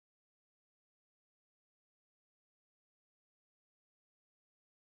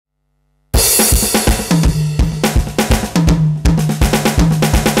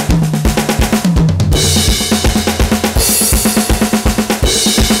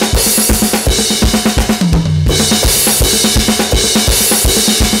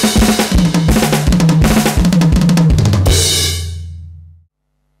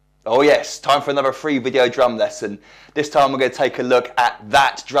Time for another free video drum lesson. This time we're going to take a look at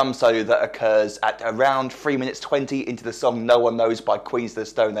that drum solo that occurs at around 3 minutes 20 into the song No One Knows by Queens of the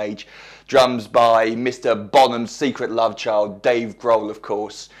Stone Age. Drums by Mr. Bonham's secret love child, Dave Grohl, of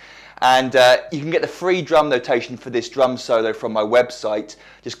course. And you can get the free drum notation for this drum solo from my website.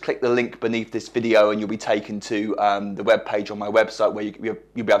 Just click the link beneath this video and you'll be taken to the web page on my website where you'll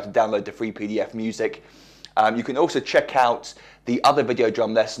be able to download the free PDF music. You can also check out the other video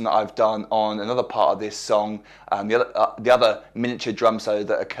drum lesson that I've done on another part of this song, the other miniature drum solo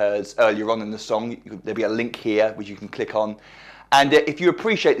that occurs earlier on in the song. There'll be a link here which you can click on. And if you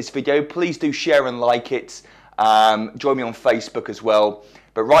appreciate this video, please do share and like it. Join me on Facebook as well.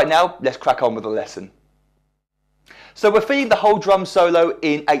 But right now, let's crack on with the lesson. So we're feeding the whole drum solo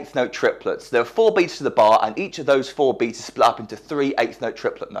in eighth note triplets. There are 4 beats to the bar, and each of those 4 beats is split up into 3 eighth note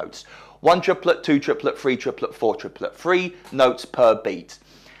triplet notes. 1 triplet, 2 triplet, 3 triplet, 4 triplet. 3 notes per beat.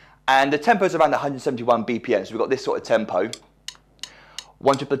 And the tempo is around 171 BPM, so we've got this sort of tempo.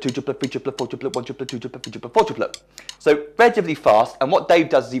 1 triplet, 2 triplet, 3 triplet, 4 triplet, 1 triplet, 2 triplet, 3 triplet, 4 triplet. So relatively fast, and what Dave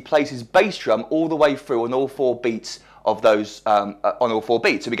does is he plays his bass drum all the way through on all 4 beats of those, on all 4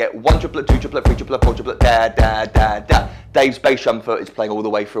 beats. So we get 1 triplet, 2 triplet, 3 triplet, 4 triplet, da, da, da, da. Dave's bass drum foot is playing all the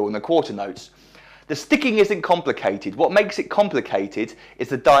way through on the quarter notes. The sticking isn't complicated. What makes it complicated is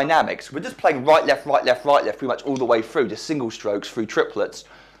the dynamics. We're just playing right, left, right, left, right, left, pretty much all the way through, just single strokes through triplets.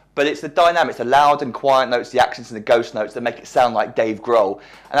 But it's the dynamics, the loud and quiet notes, the accents and the ghost notes that make it sound like Dave Grohl.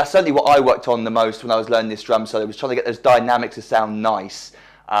 And that's certainly what I worked on the most when I was learning this drum solo, was trying to get those dynamics to sound nice.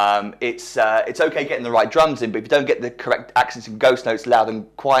 It's okay getting the right drums in, but if you don't get the correct accents and ghost notes, loud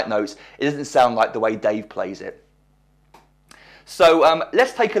and quiet notes, it doesn't sound like the way Dave plays it. So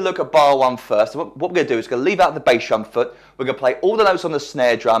let's take a look at bar 1 first. What we're going to do is we're going to leave out the bass drum foot. We're going to play all the notes on the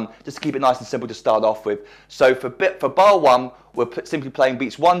snare drum just to keep it nice and simple to start off with. So for bar 1, we're simply playing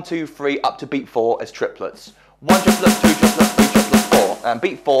beats 1, 2, 3 up to beat 4 as triplets. 1 triplet, 2 triplet, 3 triplet, 4. And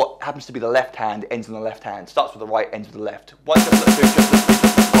beat 4 happens to be the left hand, ends on the left hand. Starts with the right, ends with the left. 1 triplet, 2 triplet, 3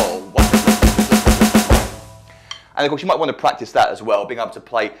 triplet, 4. 1 triplet, 2 triplet, 3 triplet, 4. And of course you might want to practice that as well, being able to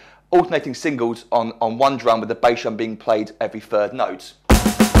play alternating singles on one drum with the bass drum being played every 3rd note.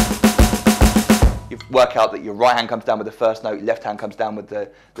 You work out that your right hand comes down with the first note, your left hand comes down with the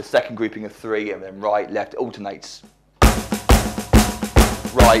second grouping of 3, and then right, left, it alternates.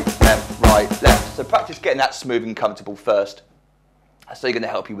 Right, left. So practice getting that smooth and comfortable first. So you're going to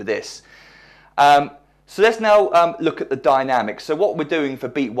help you with this. So let's now look at the dynamics. So what we're doing for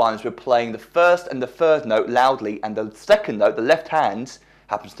beat 1 is we're playing the 1st and the 3rd note loudly, and the 2nd note, the left hand,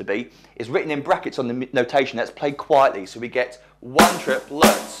 happens to be, is written in brackets on the notation. That's played quietly. So we get 1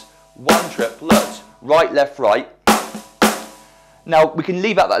 triplet, right, left, right. Now we can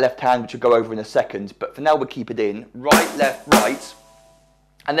leave out that left hand, which we'll go over in a second, but for now we'll keep it in. Right, left, right.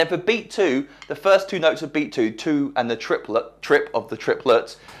 And then for beat 2, the first 2 notes of beat 2 and the trip of the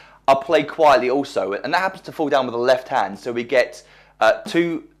triplets, are played quietly also. And that happens to fall down with the left hand. So we get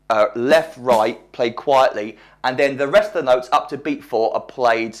 2 left, right, played quietly, and then the rest of the notes up to beat 4 are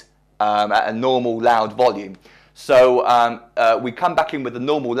played at a normal loud volume. So we come back in with the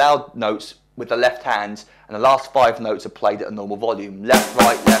normal loud notes with the left hand, and the last 5 notes are played at a normal volume. Left,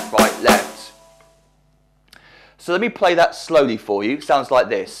 right, left. So let me play that slowly for you. It sounds like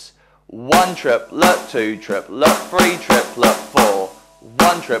this. 1 triplet, 2 triplet, 3 triplet, 4.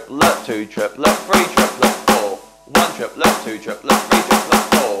 1 triplet, 2 triplet, 3 triplet, 4. 1 triplet, 2 triplet, 3 triplet,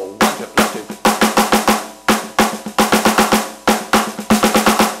 4. 1 triplet, 2 triplet.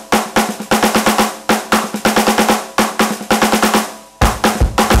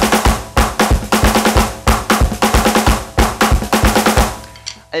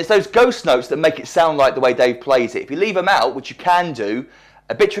 And it's those ghost notes that make it sound like the way Dave plays it. If you leave them out, which you can do,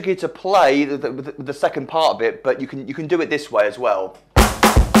 a bit tricky to play with the second part of it, but you can do it this way as well.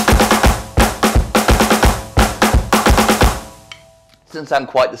 Doesn't sound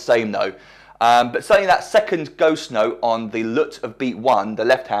quite the same though. But certainly that second ghost note on the lut of beat 1, the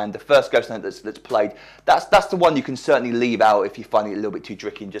left hand, the first ghost note that's played, that's the one you can certainly leave out if you find it a little bit too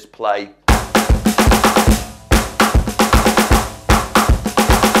tricky and just play.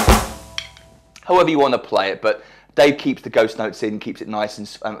 However you want to play it, but Dave keeps the ghost notes in, keeps it nice,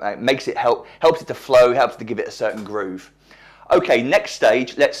 and makes it helps it to flow, helps to give it a certain groove. Okay, next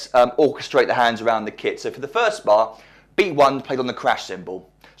stage, let's orchestrate the hands around the kit. So for the first bar, beat 1 played on the crash cymbal.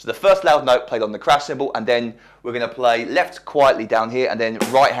 So the first loud note played on the crash cymbal, and then we're going to play left quietly down here, and then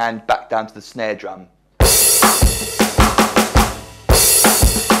right hand back down to the snare drum.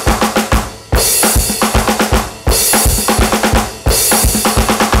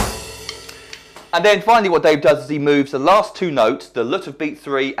 And then finally what Dave does is he moves the last 2 notes, the lut of beat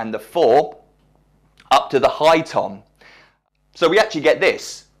 3 and the 4, up to the high tom. So we actually get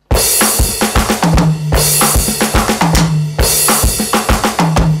this.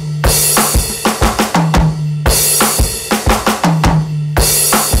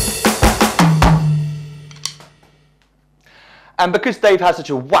 And because Dave has such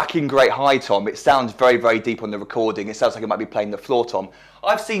a whacking great high tom, it sounds very, very deep on the recording. It sounds like it might be playing the floor tom.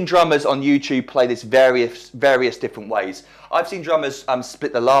 I've seen drummers on YouTube play this various different ways. I've seen drummers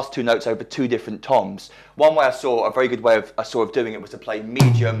split the last two notes over two different toms. One way a very good way of doing it was to play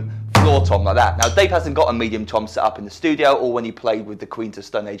medium floor tom like that. Now Dave hasn't got a medium tom set up in the studio or when he played with the Queens of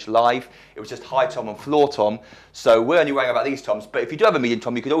Stone Age live. It was just high tom and floor tom. So we're only worrying about these toms. But if you do have a medium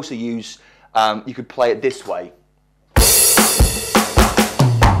tom, you could also use, you could play it this way.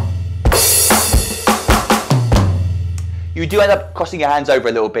 You do end up crossing your hands over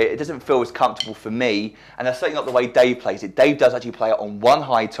a little bit. It doesn't feel as comfortable for me, and that's certainly not the way Dave plays it. Dave does actually play it on one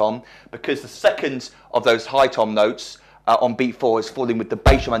high tom because the second of those high tom notes on beat 4 is falling with the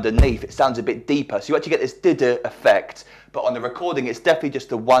bass drum underneath. It sounds a bit deeper, so you actually get this da-da effect, but on the recording it's definitely just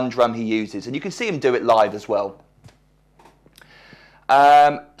the one drum he uses, and you can see him do it live as well.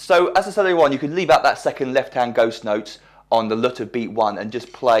 So as I said earlier on, you can leave out that second left-hand ghost note on the lut of beat 1 and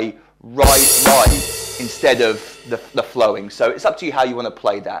just play right instead of the flowing. So it's up to you how you want to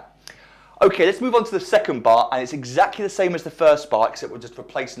play that. Okay, let's move on to the second bar, and it's exactly the same as the first bar, except we're just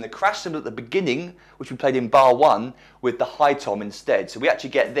replacing the crash cymbal at the beginning, which we played in bar 1, with the high tom instead. So we actually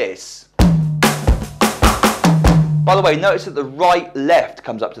get this. By the way, notice that the right left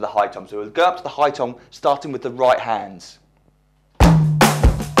comes up to the high tom. So we'll go up to the high tom, starting with the right hands.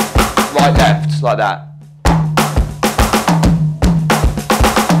 Right left, like that.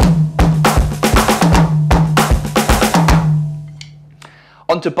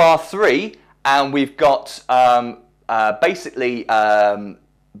 On to bar 3, and we've got basically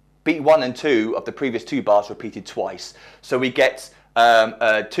beat 1 and 2 of the previous two bars repeated twice. So we get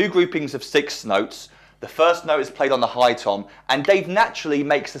two groupings of 6 notes. The first note is played on the high tom, and Dave naturally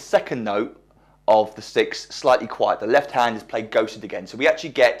makes the second note of the 6 slightly quiet. The left hand is played ghosted again. So we actually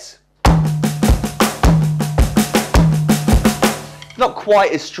get not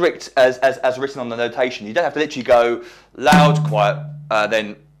quite as strict as written on the notation. You don't have to literally go loud, quiet,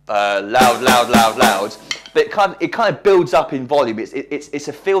 then loud, loud, loud, loud. But it kind of builds up in volume. It's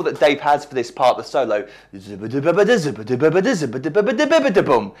a feel that Dave has for this part of the solo. It's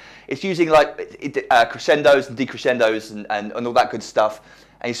using like crescendos and decrescendos and all that good stuff.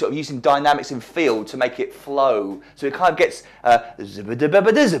 And he's sort of using dynamics and feel to make it flow. So it kind of gets it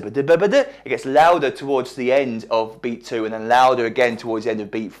gets louder towards the end of beat 2 and then louder again towards the end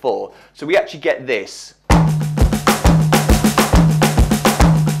of beat 4. So we actually get this.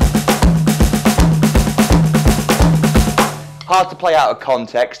 Hard to play out of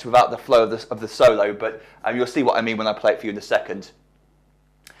context without the flow of the solo, but you'll see what I mean when I play it for you in a second.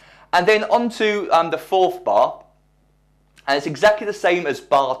 And then on to the fourth bar. And it's exactly the same as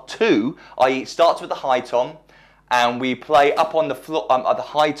bar 2, i.e. it starts with the high tom, and we play up on the floor the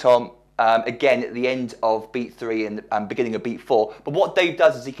high tom again at the end of beat 3 and beginning of beat 4. But what Dave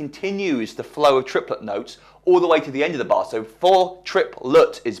does is he continues the flow of triplet notes all the way to the end of the bar. So 4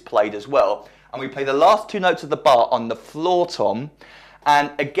 triplet is played as well, and we play the last 2 notes of the bar on the floor tom.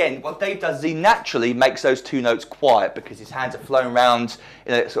 And again, what Dave does is he naturally makes those 2 notes quiet because his hands are flowing around.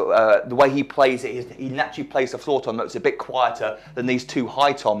 The way he plays it, he naturally plays the floor tom notes a bit quieter than these 2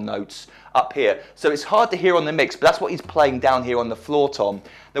 high tom notes up here. So it's hard to hear on the mix, but that's what he's playing down here on the floor tom.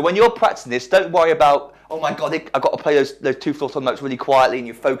 Now, when you're practicing this, don't worry about, oh my God, I've got to play those 2 floor tom notes really quietly, and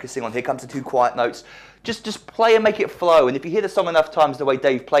you're focusing on, here comes the 2 quiet notes. Just play and make it flow. And if you hear the song enough times the way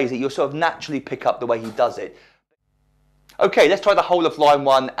Dave plays it, you'll sort of naturally pick up the way he does it. Okay, let's try the whole of line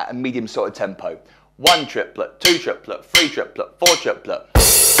 1 at a medium sort of tempo. 1 triplet, 2 triplet, 3 triplet, 4 triplet.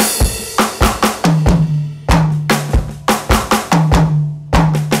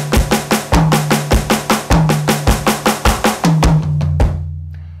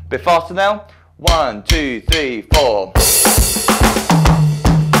 Bit faster now. 1, 2, 3, 4.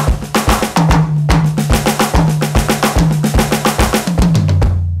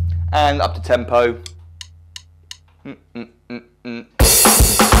 And up to tempo.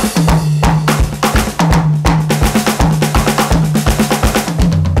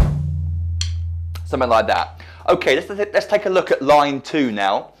 Something like that. Okay, let's take a look at line 2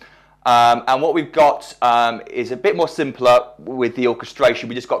 now. And what we've got is a bit more simpler with the orchestration.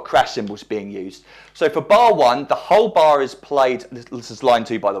 We just got crash cymbals being used. So for bar 1, the whole bar is played, this is line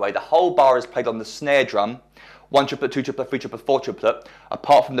 2 by the way, the whole bar is played on the snare drum. 1 triplet, 2 triplet, 3 triplet, 4 triplet,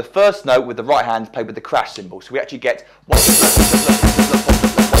 apart from the first note with the right hand played with the crash cymbal. So we actually get 1 triplet, 2 triplet, 3 triplet, 4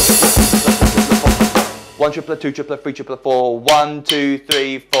 triplet, 1 triplet, 2 triplet, 3 triplet, 4 triplet, 1 triplet, 2 triplet, 3 triplet, 4. 1, 2,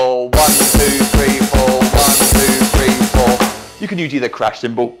 3, 4. 1, 2, 3, 4. 1, 2, 3, 4. You can use either crash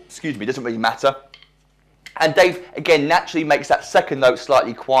cymbal. Excuse me, doesn't really matter. And Dave, again, naturally makes that second note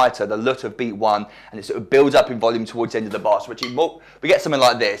slightly quieter, the LUT of beat 1, and it sort of builds up in volume towards the end of the bar. So we get something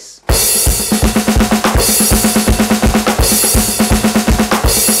like this.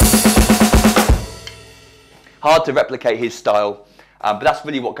 Hard to replicate his style, but that's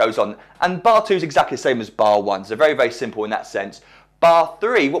really what goes on. And bar 2 is exactly the same as bar 1, so very, very simple in that sense. Bar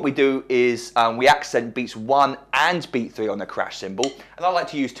 3, what we do is we accent beats 1 and beat 3 on the crash cymbal. And I like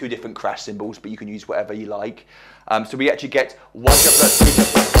to use 2 different crash cymbals, but you can use whatever you like. So we actually get 1 triplet, 2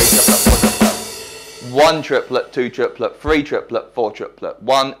 triplet, 3 triplet, 4 triplet. 1 triplet, 2 triplet, 3 triplet, 4 triplet.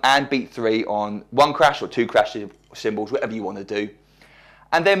 1 and beat 3 on 1 crash or 2 crash cymbals, whatever you want to do.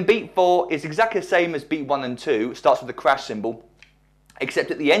 And then beat 4 is exactly the same as beat 1 and 2. It starts with the crash cymbal,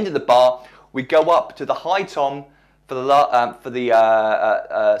 except at the end of the bar, we go up to the high tom for the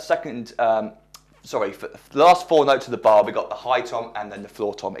last 4 notes of the bar. We got the high tom and then the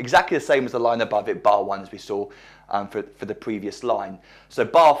floor tom. Exactly the same as the line above it, bar 1, as we saw for the previous line. So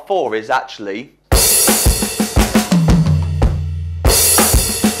bar 4 is actually...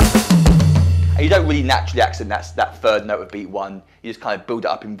 And you don't really naturally accent that third note of beat 1. You just kind of build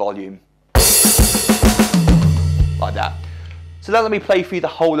it up in volume. Like that. So now let me play for you the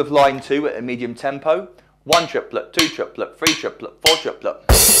whole of line 2 at a medium tempo. 1 triplet, 2 triplet, 3 triplet, 4 triplet.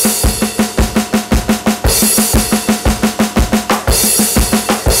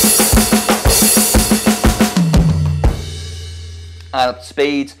 And up to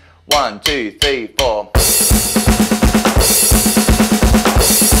speed. 1, 2, 3, 4.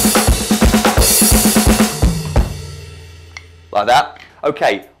 Like that.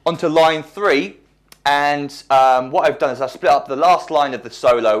 Okay, on to line 3. And what I've done is I've split up the last line of the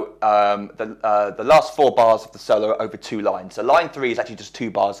solo, the last 4 bars of the solo over 2 lines. So line 3 is actually just 2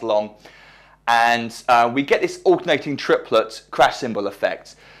 bars long. And we get this alternating triplet crash cymbal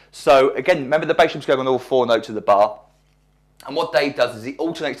effect. So again, remember the bass drum's going on all 4 notes of the bar. And what Dave does is he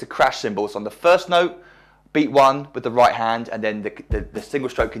alternates the crash cymbals on the first note, beat 1 with the right hand, and then the single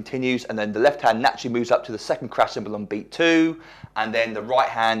stroke continues, and then the left hand naturally moves up to the second crash cymbal on beat 2, and then the right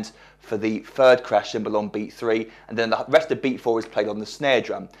hand for the third crash cymbal on beat 3, and then the rest of beat 4 is played on the snare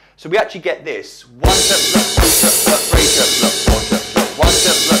drum. So we actually get this: 1 triplet, 2 triplet, 3 triplet, 4 triplet, 1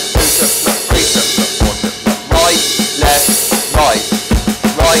 triplet, 2 triplet, 3 triplet, 4 triplet, right, left, right,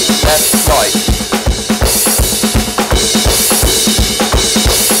 right, left, right.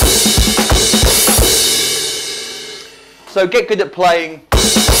 So get good at playing,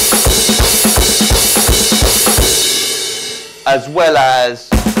 as well as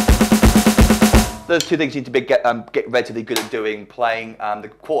those 2 things you need to get relatively good at doing: playing the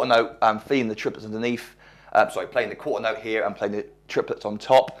quarter note, feeling the triplets underneath. Playing the quarter note here and playing the triplets on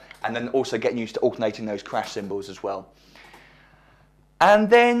top, and then also getting used to alternating those crash cymbals as well. And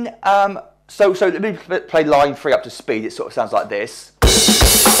then, so let me play line 3 up to speed. It sort of sounds like this.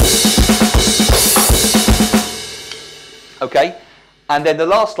 Okay, and then the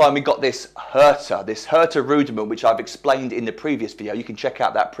last line, we got this Herta rudiment, which I've explained in the previous video. You can check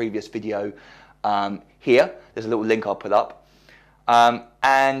out that previous video here. There's a little link I'll put up.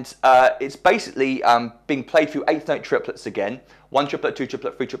 It's basically being played through 8th note triplets again. 1 triplet, 2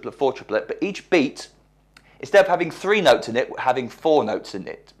 triplet, 3 triplet, 4 triplet. But each beat, instead of having 3 notes in it, we're having 4 notes in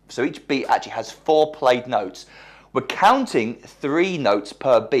it. So each beat actually has 4 played notes. We're counting 3 notes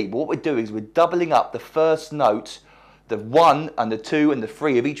per beat. But what we're doing is we're doubling up the first note, the 1 and the 2 and the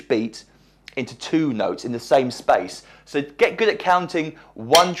 3 of each beat, into 2 notes in the same space. So get good at counting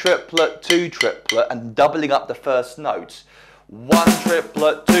 1 triplet, 2 triplet, and doubling up the first note. 1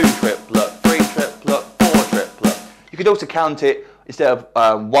 triplet, 2 triplet, 3 triplet, 4 triplet. You could also count it, instead of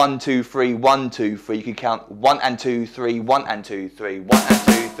 1, 2, 3, 1, 2, 3, you can count 1 and 2, 3, 1 and 2, 3, 1 and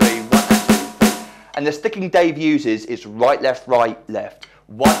 2, 3, 1 and 2, 3. And the sticking Dave uses is right, left, 1 and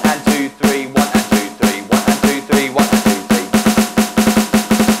 2, 3, 1 and 2, 3, 1 and 2, 3, 1 and 2, 3.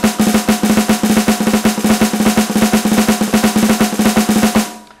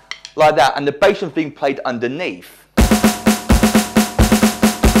 Like that, and the bass drum's being played underneath.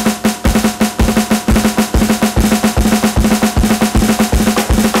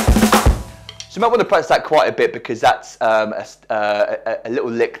 So you might want to practice that quite a bit, because that's a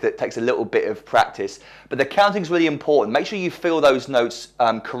little lick that takes a little bit of practice. But the counting is really important. Make sure you feel those notes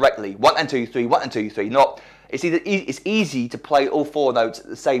correctly. 1 and 2, 3, 1 and 2, 3. It's easy to play all 4 notes at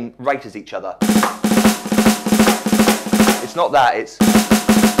the same rate as each other. It's not that.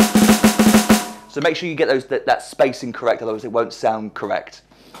 So make sure you get that spacing correct, otherwise it won't sound correct.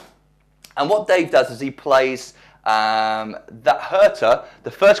 And what Dave does is he plays that Herta,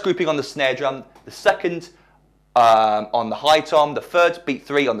 the first grouping on the snare drum, the second on the high tom, the third beat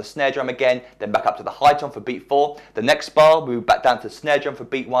 3 on the snare drum again, then back up to the high tom for beat 4. The next bar we move back down to the snare drum for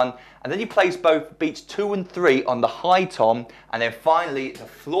beat 1, and then he plays both beats 2 and 3 on the high tom, and then finally the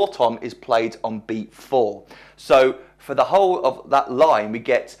floor tom is played on beat 4. So for the whole of that line we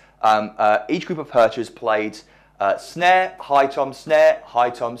get each group of Herta is played snare, high tom, snare,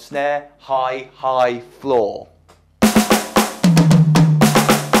 high tom, snare, high, high, floor.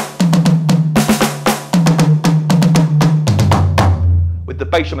 With the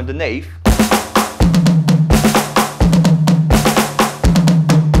bass drum underneath.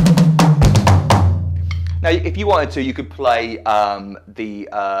 Now, if you wanted to, you could play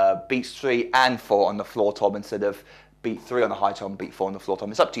the beats 3 and 4 on the floor tom instead of beat 3 on the high tom, beat 4 on the floor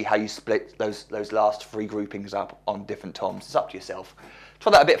tom. It's up to you how you split those last 3 groupings up on different toms. It's up to yourself.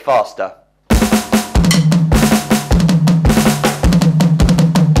 Try that a bit faster.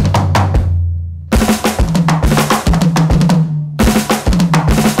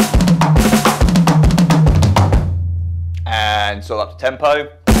 And so up to tempo.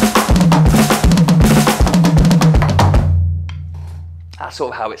 That's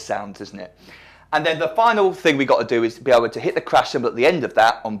sort of how it sounds, isn't it? And then the final thing we got to do is be able to hit the crash cymbal at the end of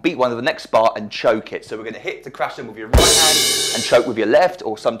that on beat 1 of the next bar and choke it. So we're going to hit the crash cymbal with your right hand and choke with your left,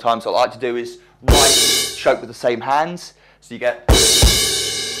 or sometimes what I like to do is right, choke with the same hands. So you get,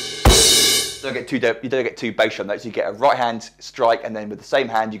 you don't get two bass drum notes. You get a right hand strike, and then with the same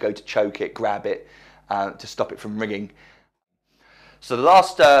hand you go to choke it, grab it to stop it from ringing. So the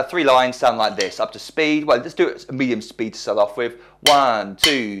last 3 lines sound like this, up to speed. Well, let's do it at medium speed to start off with. 1,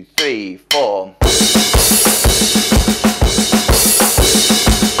 2, 3, 4.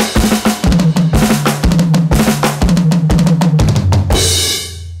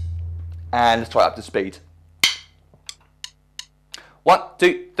 And let's try it up to speed. 1,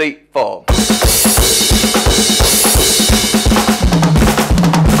 2, 3, 4.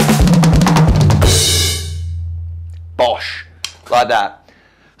 Bosh. Like that.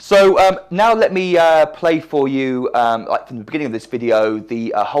 So now let me play for you, like from the beginning of this video,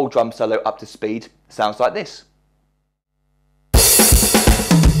 the whole drum solo up to speed. Sounds like this.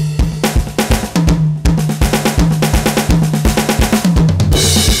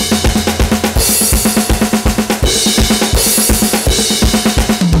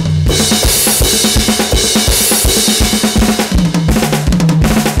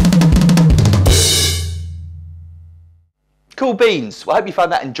 Cool beans. Well, I hope you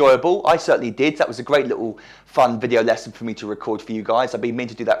found that enjoyable. I certainly did. That was a great little fun video lesson for me to record for you guys. I've been meaning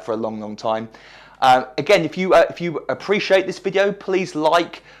to do that for a long time. Again, if you appreciate this video, please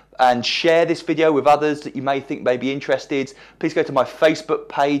like and share this video with others that you may think may be interested. Please go to my Facebook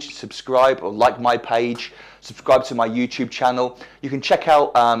page, subscribe, or like my page, subscribe to my YouTube channel. You can check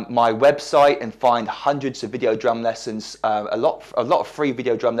out my website and find hundreds of video drum lessons, a lot of free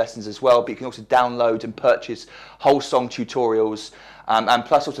video drum lessons as well, but you can also download and purchase whole song tutorials, and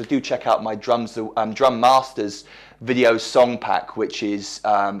plus also do check out my Drum Masters video song pack, which is 6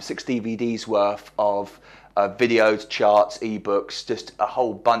 DVDs worth of videos, charts, ebooks, just a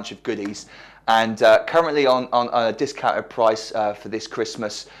whole bunch of goodies, and currently on a discounted price for this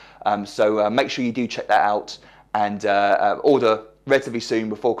Christmas. So make sure you do check that out and order relatively soon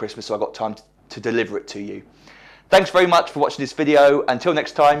before Christmas, so I've got time to deliver it to you. Thanks very much for watching this video. Until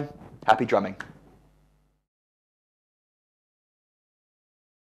next time, happy drumming.